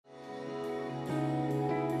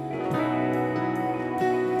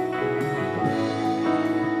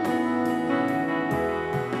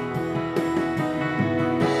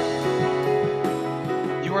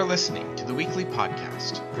listening to the weekly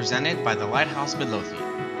podcast presented by the Lighthouse Midlothian.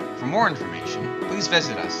 For more information, please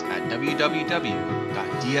visit us at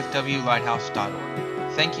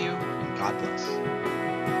www.dfwlighthouse.org. Thank you, and God bless.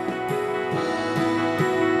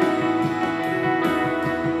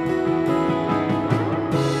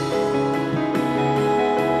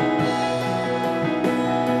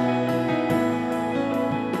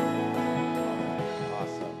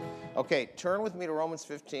 Okay, turn with me to Romans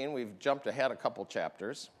 15. We've jumped ahead a couple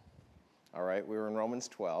chapters. All right, we were in Romans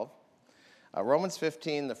 12. Romans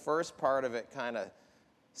 15, the first part of it kind of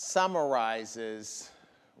summarizes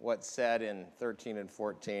what's said in 13 and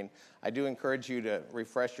 14. I do encourage you to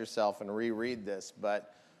refresh yourself and reread this,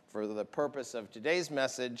 but for the purpose of today's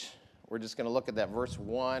message, we're just going to look at that verse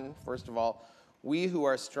 1. First of all, we who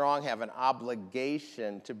are strong have an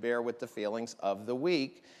obligation to bear with the feelings of the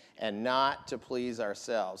weak and not to please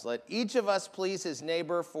ourselves. Let each of us please his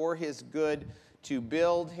neighbor for his good, to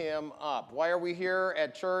build him up. Why are we here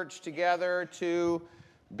at church together? To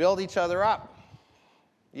build each other up.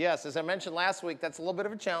 Yes, as I mentioned last week, that's a little bit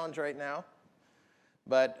of a challenge right now.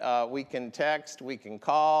 But we can text, we can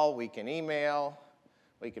call, we can email,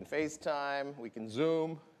 we can FaceTime, we can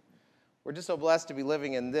Zoom. We're just so blessed to be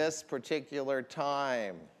living in this particular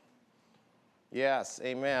time. Yes,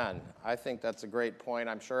 amen. I think that's a great point.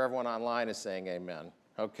 I'm sure everyone online is saying amen.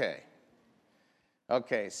 Okay,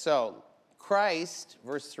 so Christ,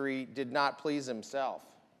 verse 3, did not please himself,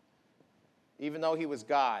 even though he was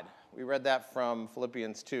God. We read that from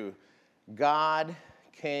Philippians 2. God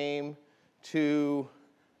came to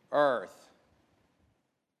earth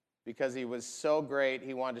because he was so great.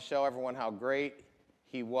 He wanted to show everyone how great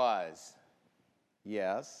he was.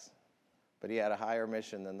 Yes, but he had a higher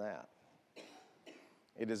mission than that.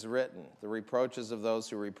 It is written, the reproaches of those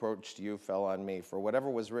who reproached you fell on me. For whatever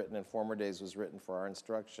was written in former days was written for our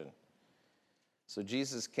instruction. So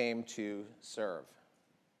Jesus came to serve.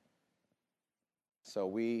 So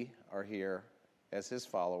we are here as his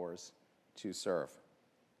followers to serve.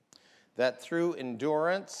 That through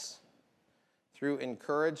endurance, through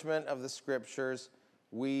encouragement of the scriptures,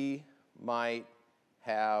 we might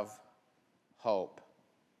have hope.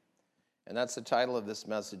 And that's the title of this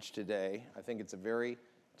message today. I think it's a very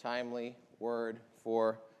timely word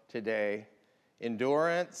for today.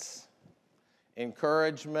 Endurance,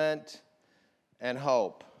 encouragement, and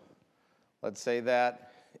hope. Let's say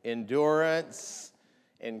that. Endurance,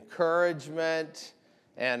 encouragement,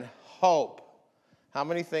 and hope. How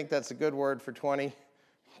many think that's a good word for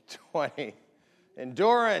 2020?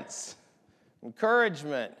 Endurance,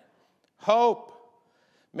 encouragement, hope.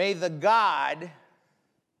 May the God,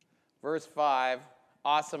 verse 5,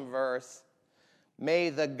 awesome verse, may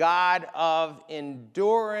the God of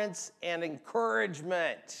endurance and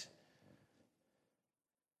encouragement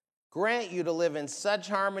grant you to live in such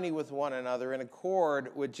harmony with one another, in accord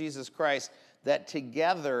with Jesus Christ, that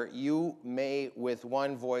together you may with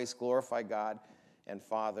one voice glorify God and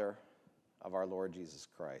Father of our Lord Jesus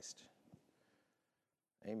Christ.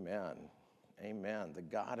 Amen. Amen. The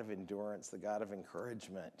God of endurance, the God of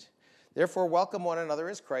encouragement. Therefore, welcome one another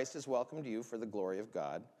as Christ has welcomed you for the glory of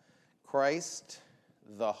God. Christ,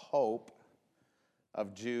 the hope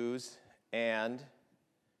of Jews and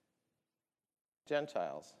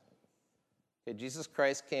Gentiles. Okay, Jesus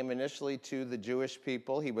Christ came initially to the Jewish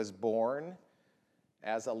people. He was born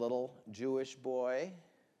as a little Jewish boy.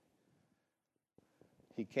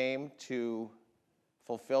 He came to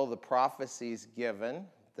fulfill the prophecies given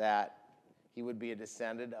that he would be a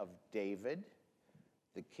descendant of David,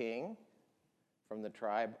 the king from the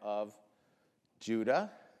tribe of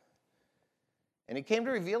Judah. And he came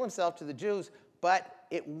to reveal himself to the Jews, but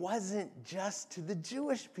it wasn't just to the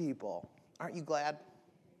Jewish people. Aren't you glad?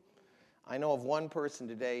 I know of one person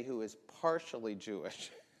today who is partially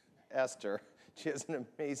Jewish, Esther. She has an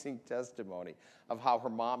amazing testimony of how her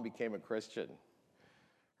mom became a Christian.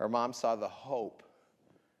 Her mom saw the hope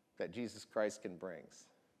that Jesus Christ can bring.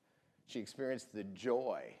 She experienced the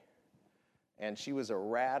joy, and she was a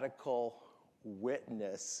radical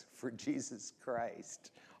witness for Jesus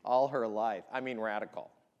Christ all her life. I mean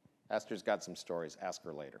radical. Esther's got some stories. Ask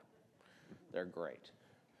her later. They're great.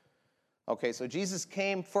 Okay, so Jesus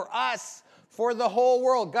came for us, for the whole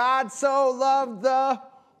world. God so loved the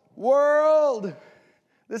world.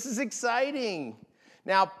 This is exciting.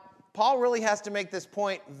 Now, Paul really has to make this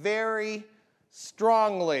point very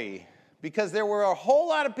strongly, because there were a whole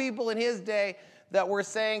lot of people in his day that were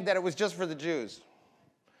saying that it was just for the Jews.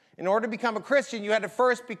 In order to become a Christian, you had to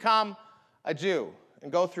first become a Jew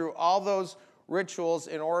and go through all those rituals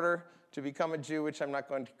in order to become a Jew, which I'm not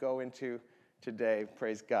going to go into today.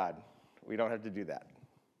 Praise God. We don't have to do that.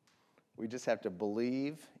 We just have to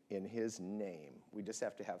believe in his name. We just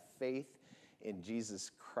have to have faith in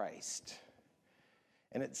Jesus Christ.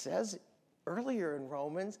 And it says earlier in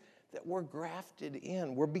Romans that we're grafted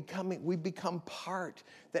in. We become part,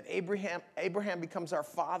 that Abraham becomes our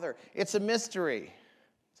father. It's a mystery.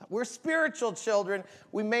 We're spiritual children.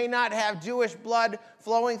 We may not have Jewish blood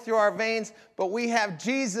flowing through our veins, but we have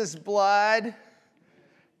Jesus' blood.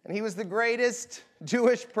 And he was the greatest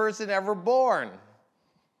Jewish person ever born.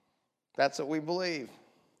 That's what we believe.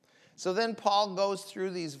 So then Paul goes through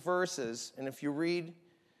these verses, and if you read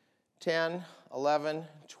 10, 11,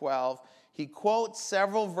 12, he quotes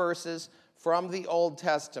several verses from the Old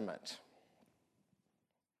Testament.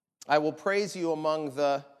 I will praise you among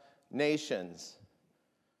the nations,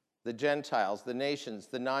 the Gentiles, the nations,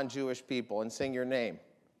 the non-Jewish people, and sing your name.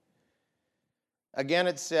 Again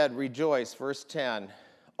it said, rejoice, verse 10,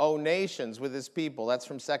 O nations with his people. That's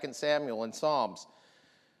from 2 Samuel and Psalms.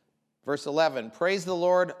 Verse 11, praise the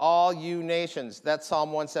Lord, all you nations. That's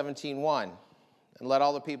Psalm 117:1. And let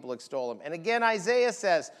all the people extol him. And again, Isaiah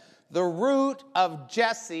says, the root of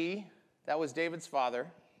Jesse, that was David's father,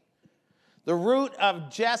 the root of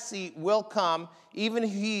Jesse will come, even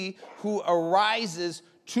he who arises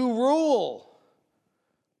to rule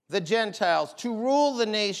the Gentiles, to rule the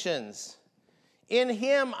nations. In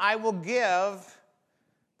him I will give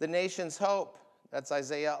the nations hope. That's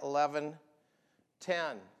Isaiah 11:10.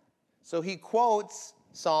 So he quotes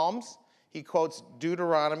Psalms. He quotes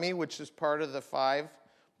Deuteronomy, which is part of the 5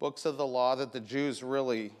 books of the law that the Jews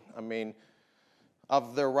really,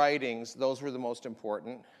 of their writings, those were the most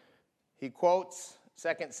important. He quotes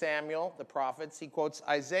 2 Samuel, the prophets. He quotes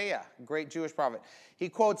Isaiah, a great Jewish prophet. He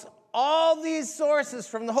quotes all these sources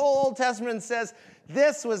from the whole Old Testament and says,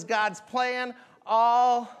 this was God's plan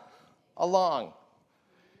all along.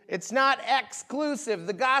 It's not exclusive.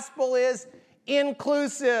 The gospel is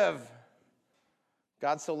inclusive.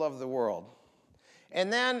 God so loved the world.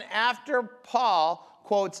 And then after Paul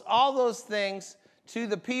quotes all those things to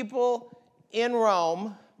the people in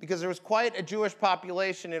Rome, because there was quite a Jewish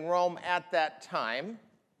population in Rome at that time,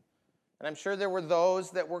 and I'm sure there were those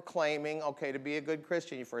that were claiming, okay, to be a good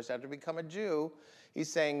Christian, you first have to become a Jew.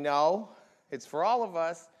 He's saying, no, it's for all of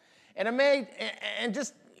us. And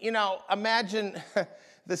just, imagine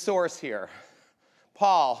the source here.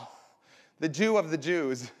 Paul, the Jew of the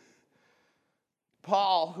Jews.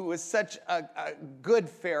 Paul, who was such a good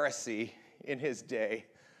Pharisee in his day.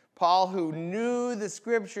 Paul, who knew the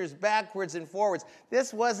scriptures backwards and forwards.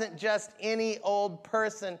 This wasn't just any old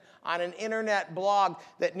person on an internet blog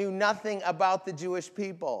that knew nothing about the Jewish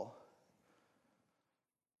people.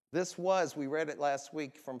 This was, we read it last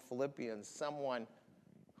week from Philippians, someone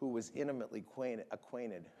who was intimately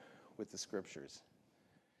acquainted with the scriptures.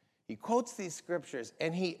 He quotes these scriptures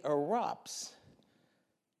and he erupts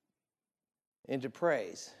into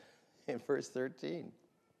praise in verse 13.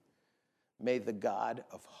 May the God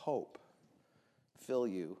of hope fill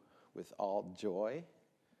you with all joy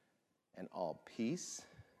and all peace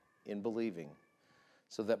in believing,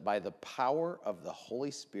 so that by the power of the Holy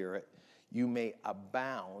Spirit you may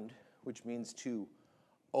abound, which means to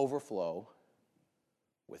overflow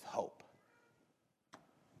with hope.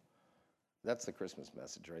 That's the Christmas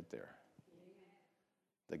message right there.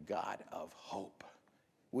 The God of hope.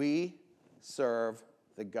 We serve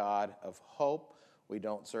the God of hope. We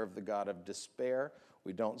don't serve the God of despair.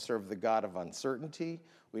 We don't serve the God of uncertainty.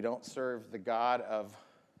 We don't serve the God of,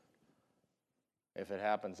 if it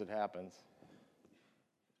happens, it happens.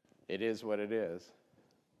 It is what it is.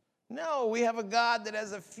 No, we have a God that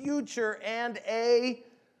has a future and a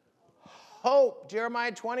hope.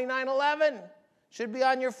 Jeremiah 29:11 should be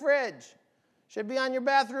on your fridge, should be on your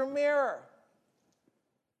bathroom mirror.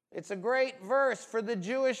 It's a great verse for the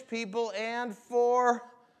Jewish people and for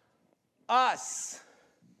us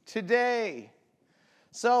today.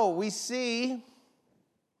 So we see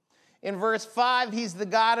in verse 5, he's the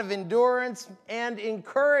God of endurance and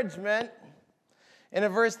encouragement. And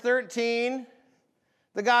in verse 13,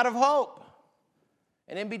 the God of hope.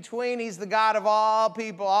 And in between, he's the God of all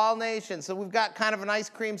people, all nations. So we've got kind of an ice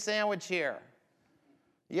cream sandwich here.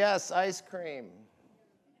 Yes, ice cream.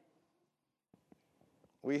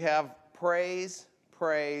 We have praise,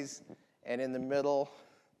 and in the middle,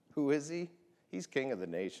 who is he? He's King of the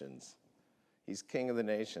nations. He's King of the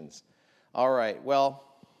nations. All right,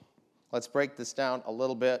 well, let's break this down a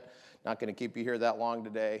little bit. Not going to keep you here that long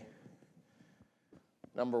today.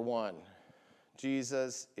 Number 1,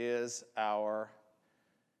 Jesus is our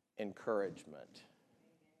encouragement.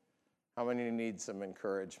 How many need some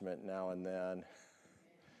encouragement now and then?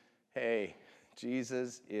 Hey,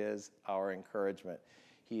 Jesus is our encouragement.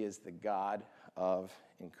 He is the God of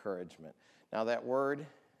encouragement. Now, that word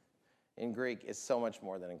in Greek is so much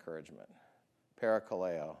more than encouragement.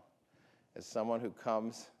 Parakaleo is someone who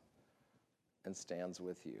comes and stands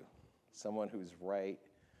with you, someone who's right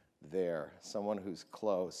there, someone who's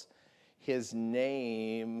close. His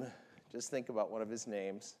name, just think about one of his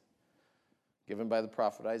names, given by the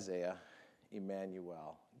prophet Isaiah,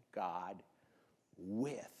 Emmanuel, God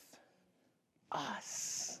with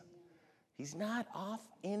us. He's not off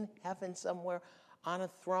in heaven somewhere on a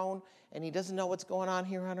throne, and he doesn't know what's going on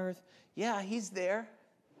here on earth. Yeah, he's there,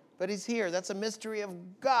 but he's here. That's a mystery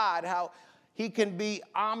of God, how he can be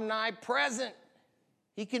omnipresent.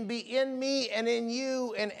 He can be in me and in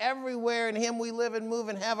you and everywhere. In him we live and move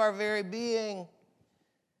and have our very being.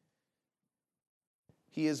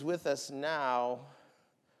 He is with us now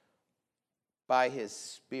by his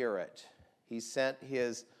Spirit. He sent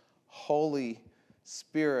his Holy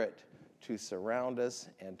Spirit to surround us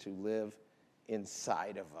and to live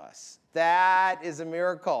inside of us. That is a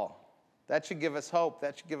miracle. That should give us hope.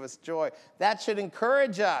 That should give us joy. That should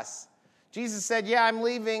encourage us. Jesus said, yeah, I'm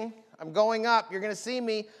leaving. I'm going up. You're going to see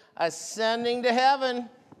me ascending to heaven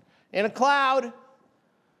in a cloud.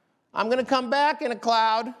 I'm going to come back in a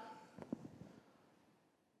cloud.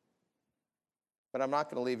 But I'm not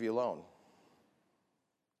going to leave you alone.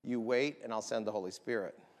 You wait, and I'll send the Holy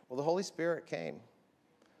Spirit. Well, the Holy Spirit came.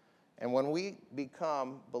 And when we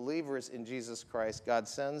become believers in Jesus Christ, God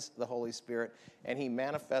sends the Holy Spirit, and he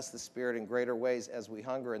manifests the Spirit in greater ways as we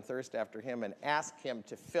hunger and thirst after him and ask him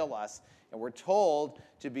to fill us. And we're told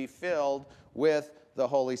to be filled with the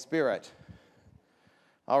Holy Spirit.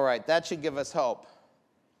 All right, that should give us hope.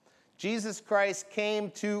 Jesus Christ came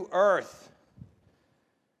to earth.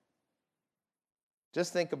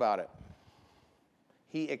 Just think about it.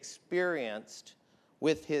 He experienced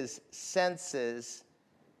with his senses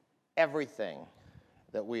everything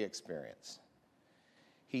that we experience.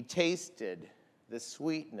 He tasted the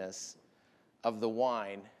sweetness of the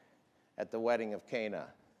wine at the wedding of Cana.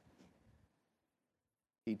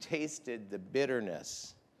 He tasted the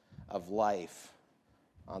bitterness of life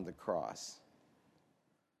on the cross.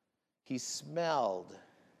 He smelled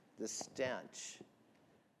the stench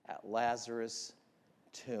at Lazarus'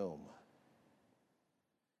 tomb.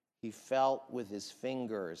 He felt with his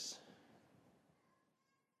fingers.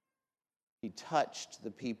 He touched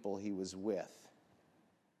the people he was with.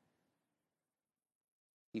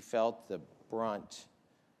 He felt the brunt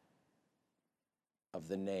of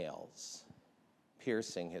the nails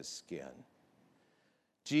piercing his skin.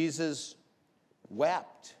 Jesus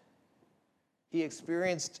wept. He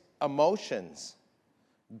experienced emotions.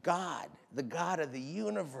 God, the God of the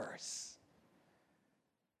universe.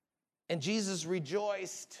 And Jesus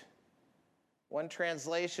rejoiced. One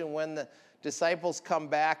translation, when the disciples come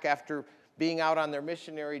back after being out on their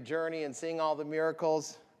missionary journey and seeing all the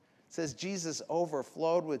miracles, it says Jesus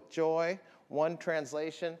overflowed with joy. One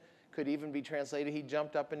translation could even be translated, he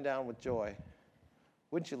jumped up and down with joy.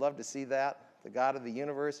 Wouldn't you love to see that? The God of the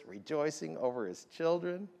universe rejoicing over his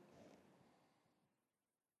children.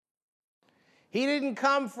 He didn't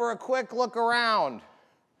come for a quick look around.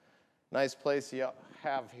 Nice place you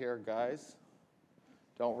have here, guys.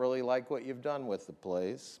 Don't really like what you've done with the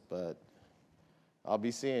place, but I'll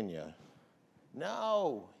be seeing you.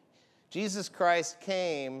 No. Jesus Christ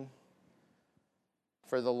came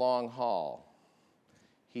for the long haul.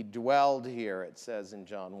 He dwelled here, it says in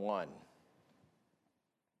John 1.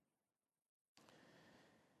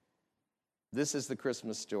 This is the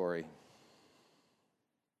Christmas story.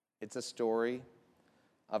 It's a story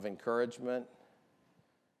of encouragement.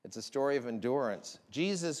 It's a story of endurance.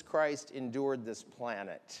 Jesus Christ endured this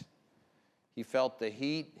planet. He felt the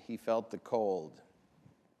heat. He felt the cold.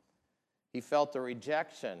 He felt the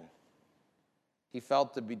rejection. He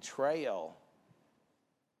felt the betrayal.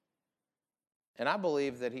 And I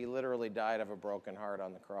believe that he literally died of a broken heart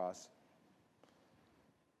on the cross.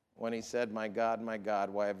 When he said, my God,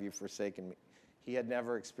 why have you forsaken me? He had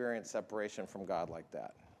never experienced separation from God like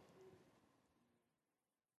that.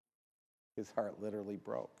 His heart literally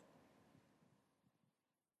broke.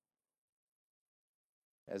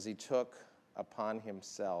 As he took upon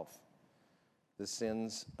himself the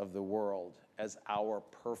sins of the world as our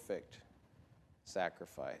perfect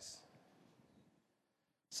sacrifice.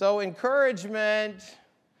 So encouragement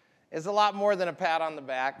is a lot more than a pat on the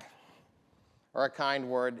back or a kind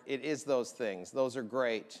word. It is those things. Those are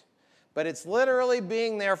great. But it's literally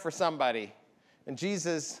being there for somebody. And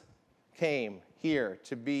Jesus came here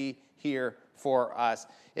to be here for us.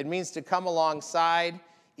 It means to come alongside,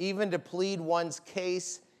 even to plead one's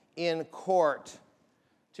case in court,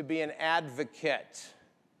 to be an advocate.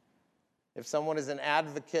 If someone is an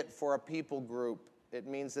advocate for a people group, it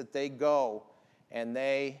means that they go and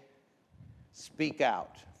they speak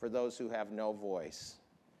out for those who have no voice.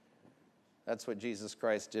 That's what Jesus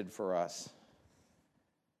Christ did for us.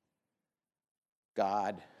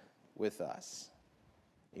 God with us.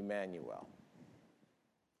 Emmanuel.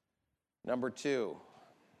 Number 2,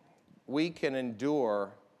 we can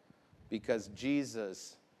endure because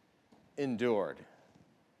Jesus endured.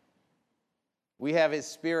 We have his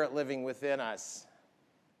Spirit living within us.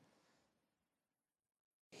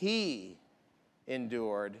 He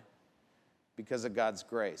endured because of God's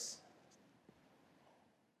grace.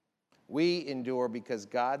 We endure because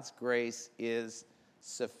God's grace is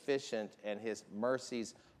sufficient and his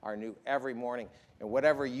mercies are new every morning. And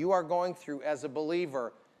whatever you are going through as a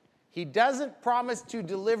believer, he doesn't promise to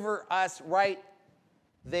deliver us right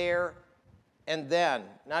there and then.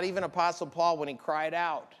 Not even Apostle Paul when he cried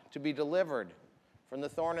out to be delivered from the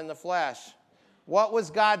thorn in the flesh. What was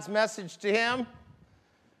God's message to him?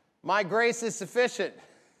 My grace is sufficient.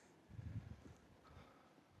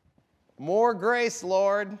 More grace,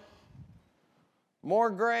 Lord.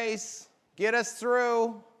 More grace. Get us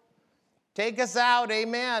through. Take us out,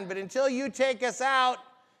 amen. But until you take us out,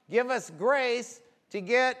 give us grace to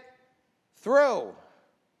get through.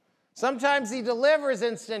 Sometimes he delivers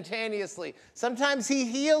instantaneously. Sometimes he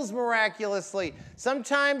heals miraculously.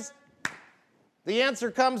 Sometimes the answer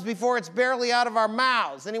comes before it's barely out of our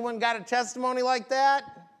mouths. Anyone got a testimony like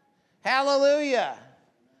that? Hallelujah.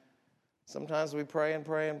 Sometimes we pray and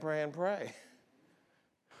pray and pray and pray.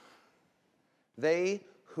 They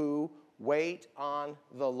who wait on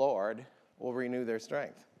the Lord will renew their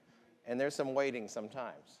strength. And there's some waiting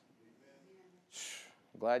sometimes.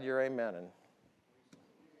 I'm glad you're amening.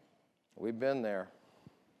 We've been there.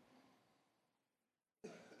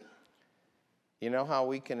 You know how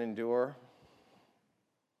we can endure?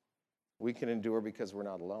 We can endure because we're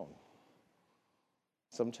not alone.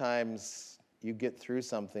 Sometimes you get through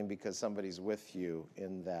something because somebody's with you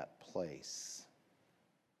in that place.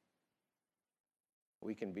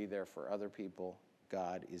 We can be there for other people.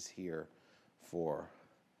 God is here for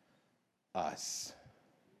us.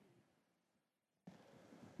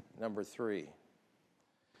 Number 3,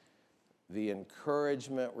 the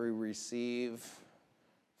encouragement we receive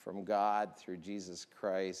from God through Jesus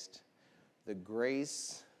Christ, the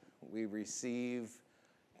grace we receive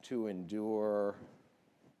to endure,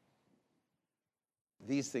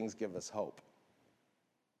 these things give us hope.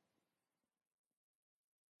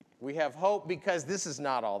 We have hope because this is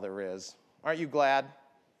not all there is. Aren't you glad?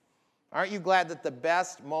 Aren't you glad that the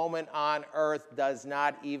best moment on earth does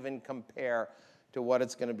not even compare to what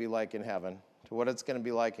it's going to be like in heaven, to what it's going to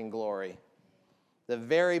be like in glory? The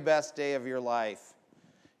very best day of your life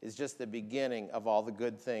is just the beginning of all the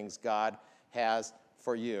good things God has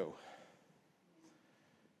for you.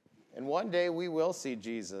 And one day we will see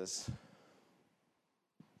Jesus.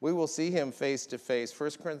 We will see him face to face.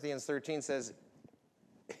 1 Corinthians 13 says,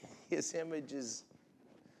 his image is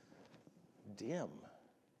dim.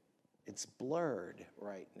 It's blurred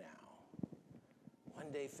right now.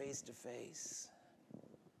 One day face to face.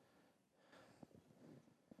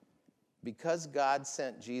 Because God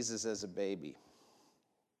sent Jesus as a baby,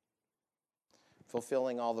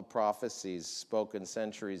 fulfilling all the prophecies spoken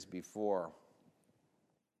centuries before,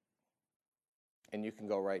 and you can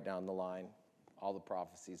go right down the line, all the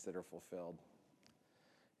prophecies that are fulfilled.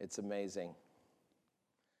 It's amazing.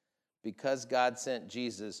 Because God sent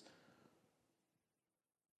Jesus,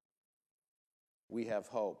 we have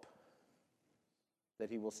hope that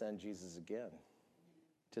he will send Jesus again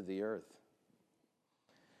to the earth.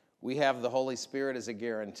 We have the Holy Spirit as a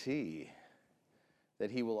guarantee that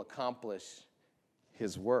he will accomplish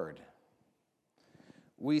his word.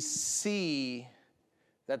 We see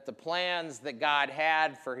that the plans that God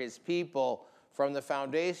had for his people from the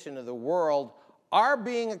foundation of the world are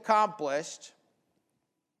being accomplished.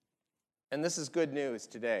 And this is good news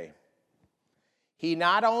today. He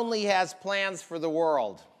not only has plans for the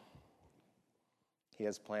world, he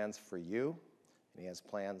has plans for you, and he has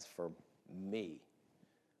plans for me.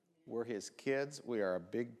 We're his kids. We are a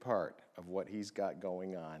big part of what he's got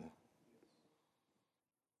going on.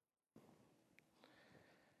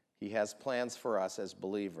 He has plans for us as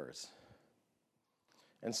believers.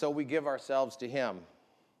 And so we give ourselves to him.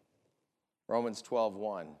 Romans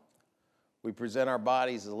 12:1. We present our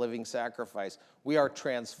bodies as a living sacrifice. We are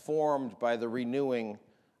transformed by the renewing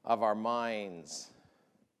of our minds.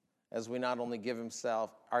 As we not only give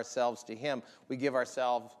ourselves to him, we give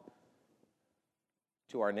ourselves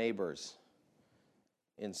to our neighbors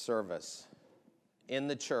in service, in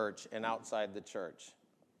the church and outside the church.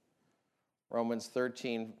 Romans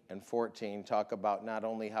 13 and 14 talk about not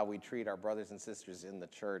only how we treat our brothers and sisters in the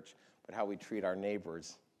church, but how we treat our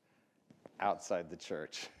neighbors outside the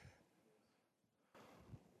church.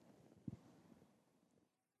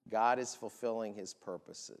 God is fulfilling his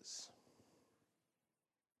purposes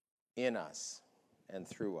in us and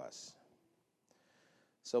through us.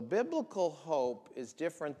 So biblical hope is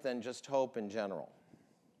different than just hope in general,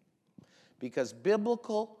 because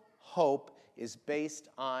biblical hope is based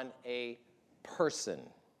on a person,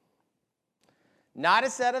 not a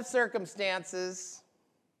set of circumstances.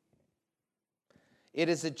 It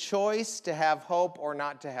is a choice to have hope or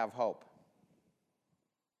not to have hope.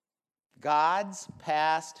 God's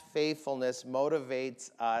past faithfulness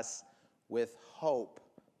motivates us with hope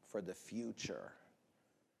for the future.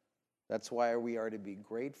 That's why we are to be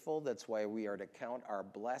grateful. That's why we are to count our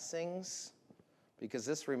blessings. Because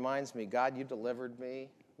this reminds me, God, you delivered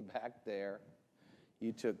me back there.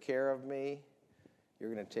 You took care of me.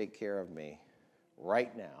 You're going to take care of me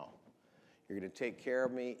right now. You're going to take care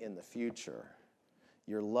of me in the future.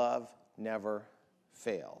 Your love never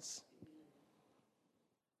fails.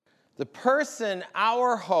 The person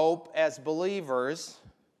our hope as believers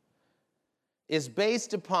is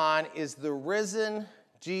based upon is the risen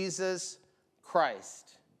Jesus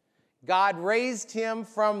Christ. God raised him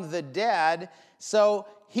from the dead, so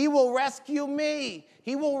he will rescue me.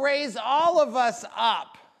 He will raise all of us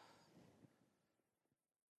up.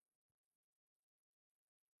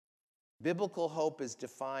 Biblical hope is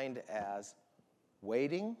defined as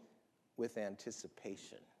waiting with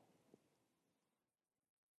anticipation.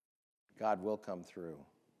 God will come through.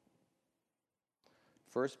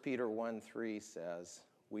 1 Peter 1:3 says,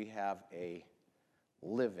 we have a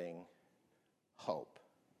living hope,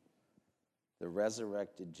 the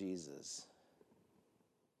resurrected Jesus.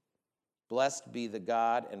 Blessed be the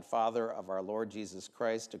God and Father of our Lord Jesus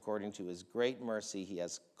Christ. According to his great mercy, he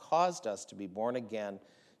has caused us to be born again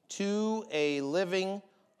to a living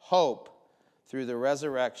hope through the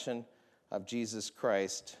resurrection of Jesus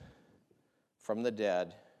Christ from the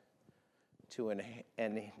dead, to an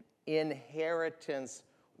inheritance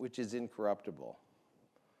which is incorruptible.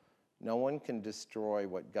 No one can destroy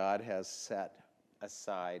what God has set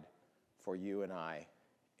aside for you and I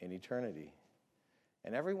in eternity.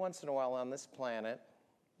 And every once in a while on this planet,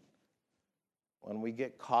 when we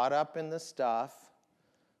get caught up in the stuff,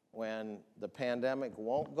 when the pandemic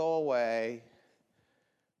won't go away,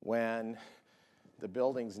 when the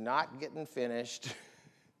building's not getting finished,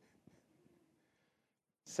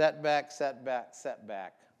 setback,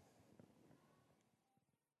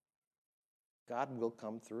 God will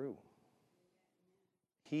come through.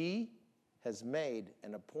 He has made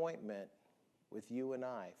an appointment with you and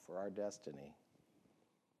I for our destiny.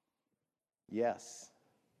 Yes,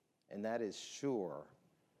 and that is sure.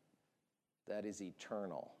 That is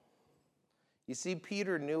eternal. You see,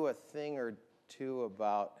 Peter knew a thing or two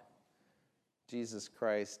about Jesus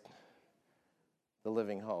Christ, the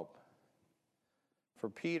living hope. For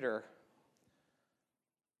Peter,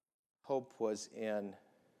 hope was in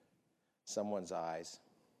someone's eyes.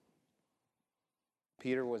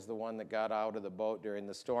 Peter was the one that got out of the boat during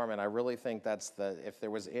the storm, and I really think if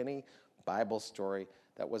there was any Bible story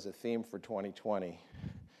that was a theme for 2020,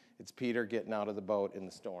 it's Peter getting out of the boat in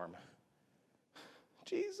the storm.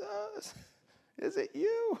 Jesus, is it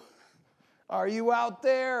you? Are you out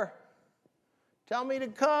there? Tell me to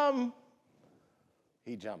come.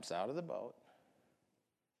 He jumps out of the boat,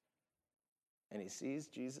 and he sees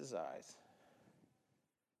Jesus' eyes.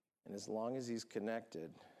 And as long as he's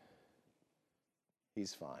connected,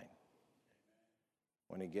 he's fine.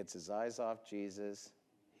 When he gets his eyes off Jesus,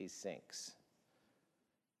 he sinks.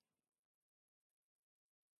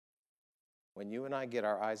 When you and I get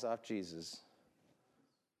our eyes off Jesus,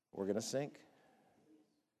 we're going to sink.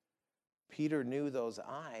 Peter knew those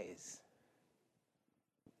eyes.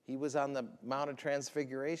 He was on the Mount of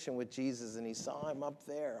Transfiguration with Jesus, and he saw him up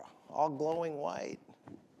there, all glowing white.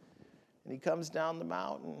 And he comes down the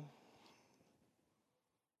mountain.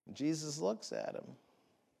 Jesus looks at him.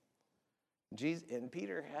 And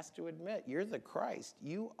Peter has to admit, you're the Christ.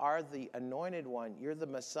 You are the anointed one. You're the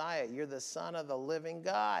Messiah. You're the Son of the living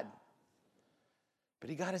God. But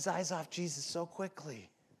he got his eyes off Jesus so quickly.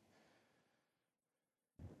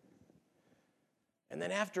 And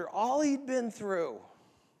then after all he'd been through,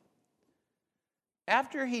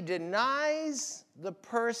 after he denies the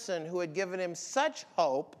person who had given him such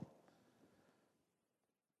hope,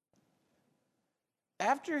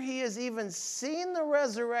 after he has even seen the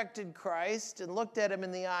resurrected Christ and looked at him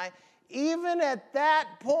in the eye, even at that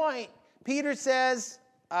point, Peter says,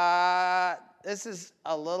 this is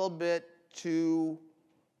a little bit too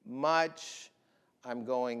much. I'm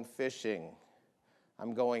going fishing.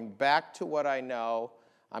 I'm going back to what I know.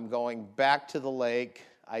 I'm going back to the lake.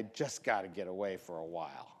 I just got to get away for a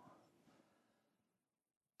while.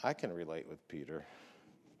 I can relate with Peter.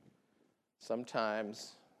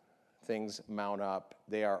 Sometimes things mount up.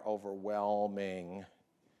 They are overwhelming.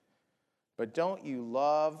 But don't you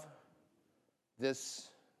love this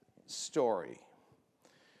story?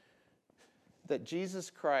 That Jesus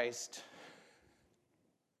Christ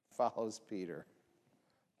follows Peter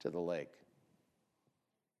to the lake.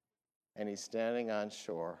 And he's standing on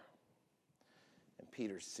shore. And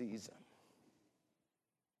Peter sees him.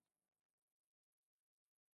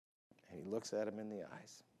 And he looks at him in the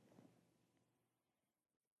eyes.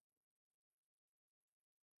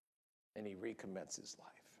 And he recommits his life.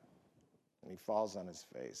 And he falls on his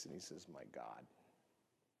face and he says, my God,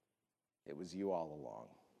 it was you all along.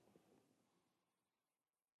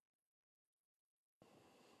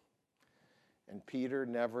 And Peter,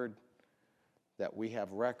 never that we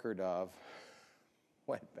have record of,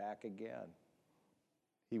 went back again.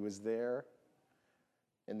 He was there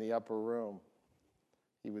in the upper room.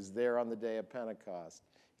 He was there on the day of Pentecost.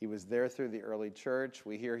 He was there through the early church.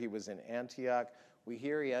 We hear he was in Antioch. We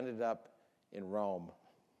hear he ended up in Rome.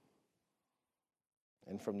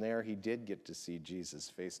 And from there, he did get to see Jesus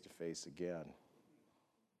face to face again.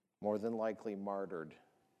 More than likely martyred.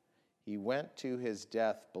 He went to his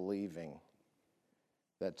death believing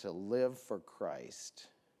that to live for Christ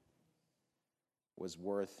was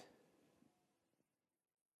worth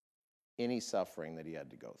any suffering that he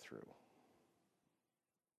had to go through.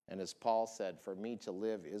 And as Paul said, for me to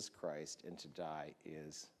live is Christ, and to die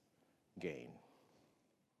is gain.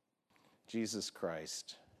 Jesus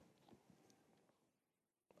Christ,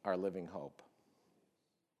 our living hope.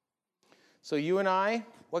 So you and I,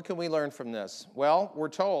 what can we learn from this? Well, we're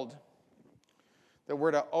told that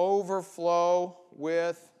we're to overflow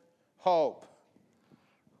with hope.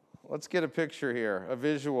 Let's get a picture here, a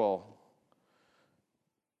visual.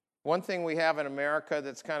 One thing we have in America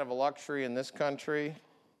that's kind of a luxury in this country,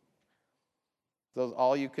 those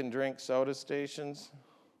all-you-can-drink soda stations.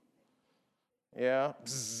 Yeah.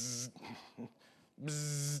 Bzzz.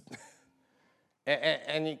 Bzzz.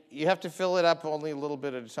 And you have to fill it up only a little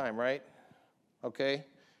bit at a time, right? Okay?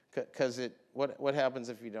 Because what happens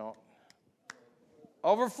if you don't?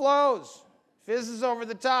 Overflows. Fizzes over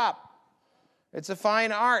the top. It's a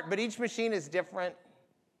fine art, but each machine is different.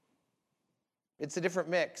 It's a different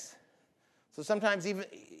mix. So sometimes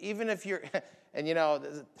even if you're, and you know,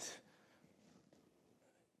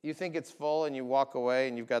 you think it's full and you walk away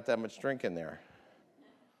and you've got that much drink in there.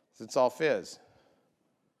 It's all fizz.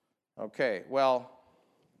 Okay, well,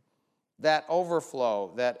 that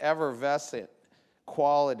overflow, that effervescent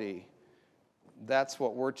quality, that's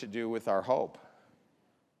what we're to do with our hope.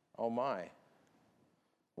 Oh my.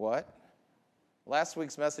 What? Last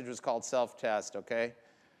week's message was called self-test, okay?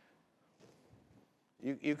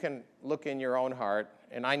 You can look in your own heart,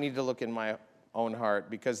 and I need to look in my own heart,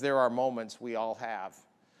 because there are moments we all have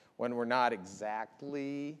when we're not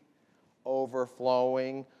exactly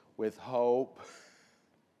overflowing with hope.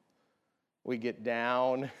 We get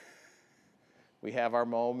down. We have our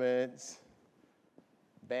moments.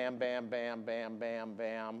 Bam, bam, bam, bam, bam,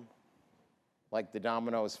 bam. Like the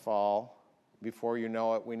dominoes fall. Before you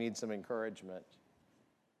know it, we need some encouragement.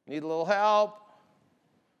 Need a little help.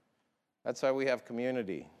 That's why we have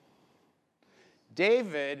community.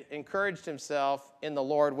 David encouraged himself in the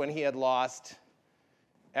Lord when he had lost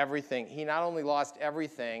everything. He not only lost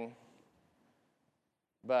everything,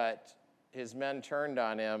 but his men turned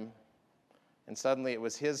on him, and suddenly it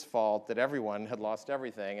was his fault that everyone had lost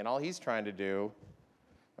everything. And all he's trying to do,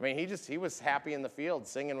 I mean, he was happy in the field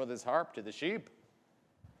singing with his harp to the sheep.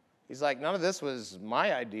 He's like, none of this was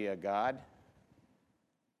my idea, God.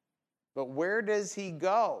 But where does he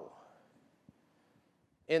go?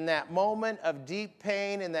 In that moment of deep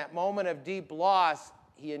pain, in that moment of deep loss,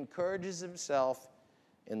 he encourages himself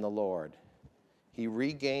in the Lord. He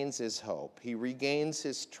regains his hope. He regains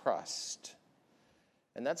his trust.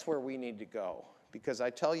 And that's where we need to go. Because I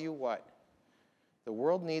tell you what, the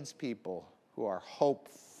world needs people who are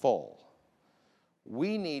hopeful.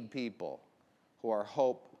 We need people who are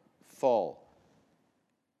hopeful.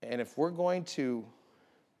 And if we're going to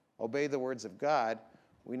obey the words of God,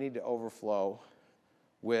 we need to overflow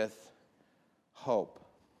with hope.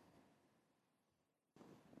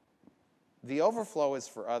 The overflow is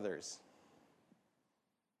for others.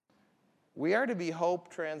 We are to be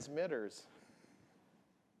hope transmitters,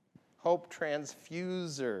 hope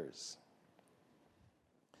transfusers.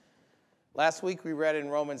 Last week we read in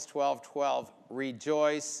Romans 12:12,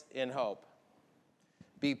 rejoice in hope.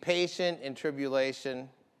 Be patient in tribulation.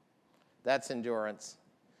 That's endurance.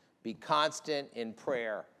 Be constant in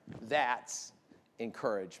prayer. That's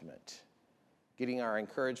encouragement. Getting our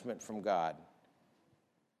encouragement from God.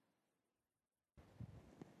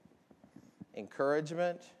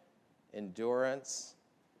 Encouragement, endurance,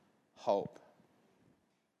 hope.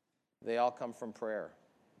 They all come from prayer.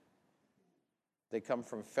 They come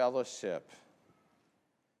from fellowship.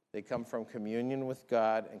 They come from communion with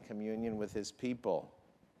God and communion with His people.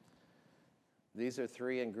 These are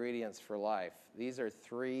 3 ingredients for life. These are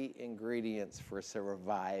 3 ingredients for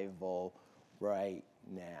survival right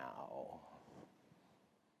now.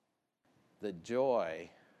 The joy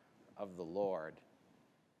of the Lord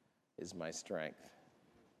is my strength.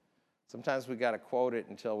 Sometimes we got to quote it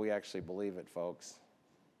until we actually believe it, folks.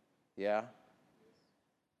 Yeah?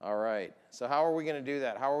 All right. So how are we going to do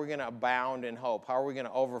that? How are we going to abound in hope? How are we going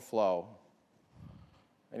to overflow?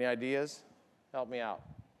 Any ideas? Help me out.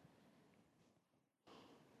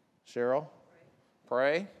 Cheryl?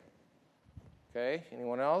 Pray. Okay.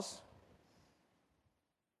 Anyone else?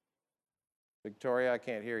 Victoria, I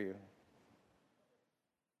can't hear you.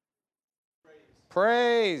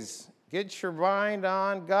 Praise. Get your mind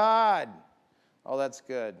on God. Oh, that's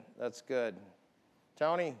good. That's good.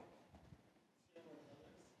 Tony?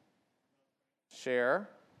 Share.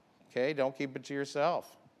 Okay, don't keep it to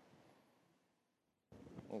yourself.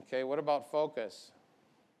 Okay, what about focus?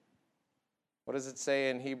 What does it say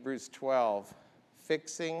in Hebrews 12?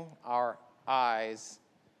 Fixing our eyes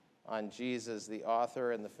on Jesus, the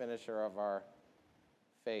author and the finisher of our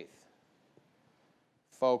faith.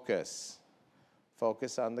 Focus.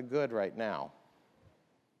 Focus on the good right now.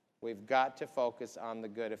 We've got to focus on the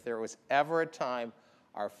good. If there was ever a time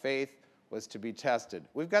our faith was to be tested.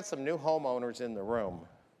 We've got some new homeowners in the room.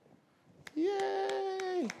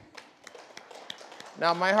 Yay!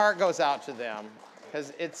 Now, my heart goes out to them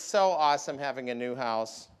because it's so awesome having a new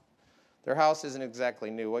house. Their house isn't exactly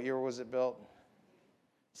new. What year was it built?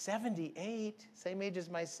 78, same age as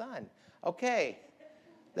my son. Okay,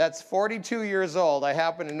 that's 42 years old. I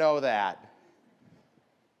happen to know that.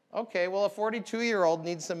 Okay, well, a 42-year-old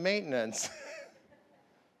needs some maintenance.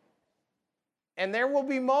 And there will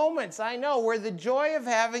be moments, I know, where the joy of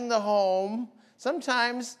having the home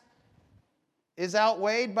sometimes is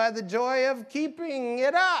outweighed by the joy of keeping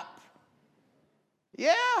it up.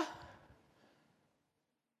 Yeah.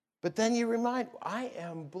 But then you remind, I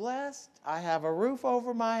am blessed. I have a roof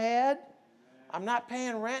over my head. I'm not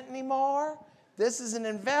paying rent anymore. This is an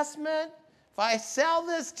investment. If I sell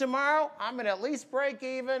this tomorrow, I'm going to at least break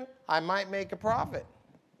even. I might make a profit.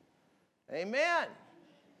 Amen.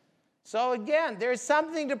 So again, there's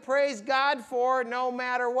something to praise God for no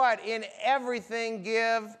matter what. In everything,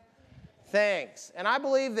 give thanks. And I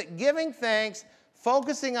believe that giving thanks,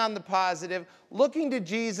 focusing on the positive, looking to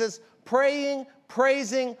Jesus, praying,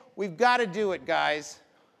 praising, we've got to do it, guys.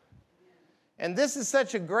 And this is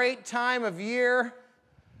such a great time of year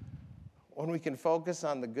when we can focus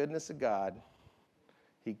on the goodness of God.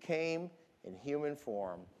 He came in human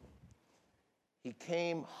form. He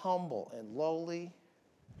came humble and lowly,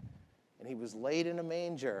 and he was laid in a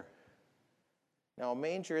manger. Now, a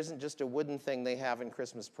manger isn't just a wooden thing they have in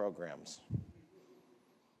Christmas programs.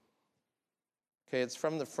 Okay, it's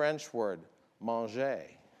from the French word, manger.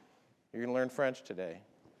 You're going to learn French today.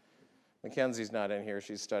 Mackenzie's not in here.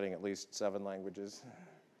 She's studying at least 7 languages.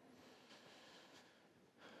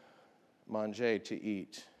 Manger, to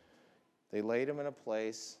eat. They laid him in a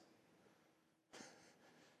place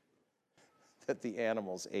that the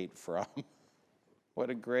animals ate from. What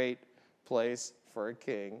a great place for a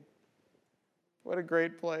king. What a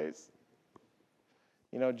great place.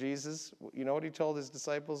 You know, Jesus, you know what he told his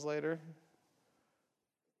disciples later?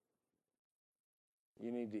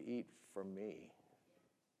 You need to eat from me.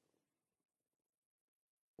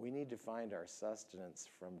 We need to find our sustenance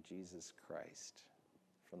from Jesus Christ,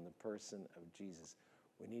 from the person of Jesus.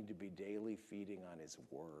 We need to be daily feeding on his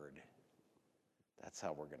word. That's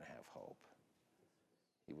how we're going to have hope.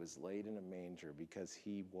 He was laid in a manger because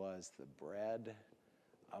he was the bread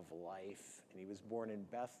of life. And he was born in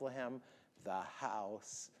Bethlehem, the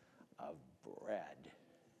house of bread.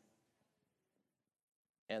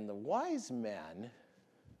 And the wise men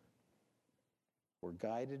were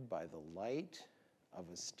guided by the light of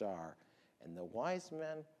a star. And the wise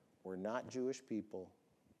men were not Jewish people.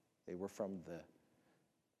 They were from the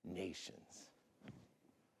nations.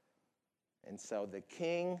 And so the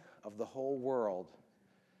king of the whole world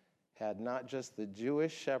had not just the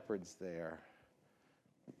Jewish shepherds there,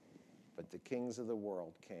 but the kings of the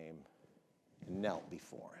world came and knelt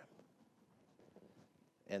before him.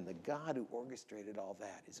 And the God who orchestrated all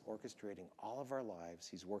that is orchestrating all of our lives.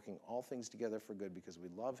 He's working all things together for good because we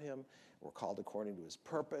love him. We're called according to his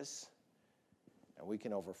purpose. And we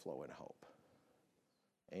can overflow in hope.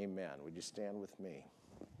 Amen. Would you stand with me?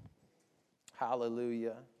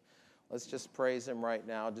 Hallelujah. Let's just praise him right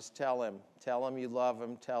now. Just tell him. Tell him you love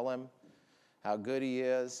him. Tell him how good he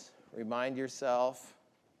is. Remind yourself.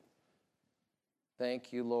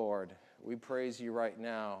 Thank you, Lord. We praise you right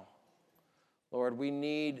now. Lord, we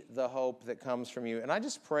need the hope that comes from you. And I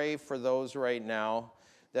just pray for those right now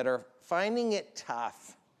that are finding it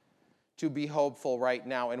tough to be hopeful right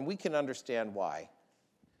now. And we can understand why.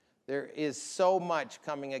 There is so much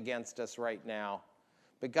coming against us right now.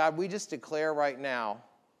 But God, we just declare right now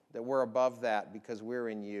that we're above that because we're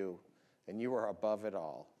in you. And you are above it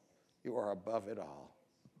all. You are above it all.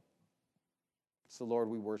 So, Lord,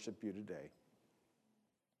 we worship you today.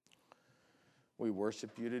 We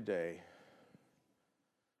worship you today.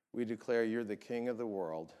 We declare you're the King of the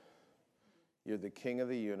world. You're the King of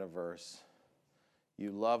the universe.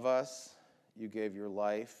 You love us. You gave your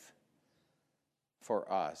life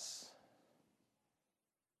for us.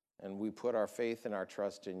 And we put our faith and our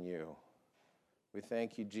trust in you. We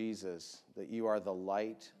thank you, Jesus, that you are the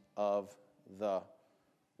light of the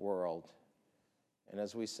world. And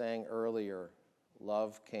as we sang earlier,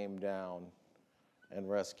 love came down and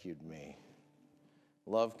rescued me.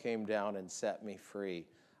 Love came down and set me free.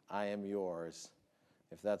 I am yours.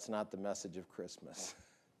 If that's not the message of Christmas,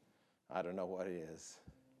 I don't know what is.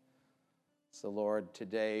 So, Lord,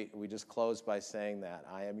 today we just close by saying that.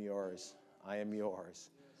 I am yours. I am yours.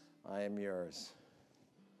 I am yours.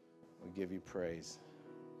 We give you praise.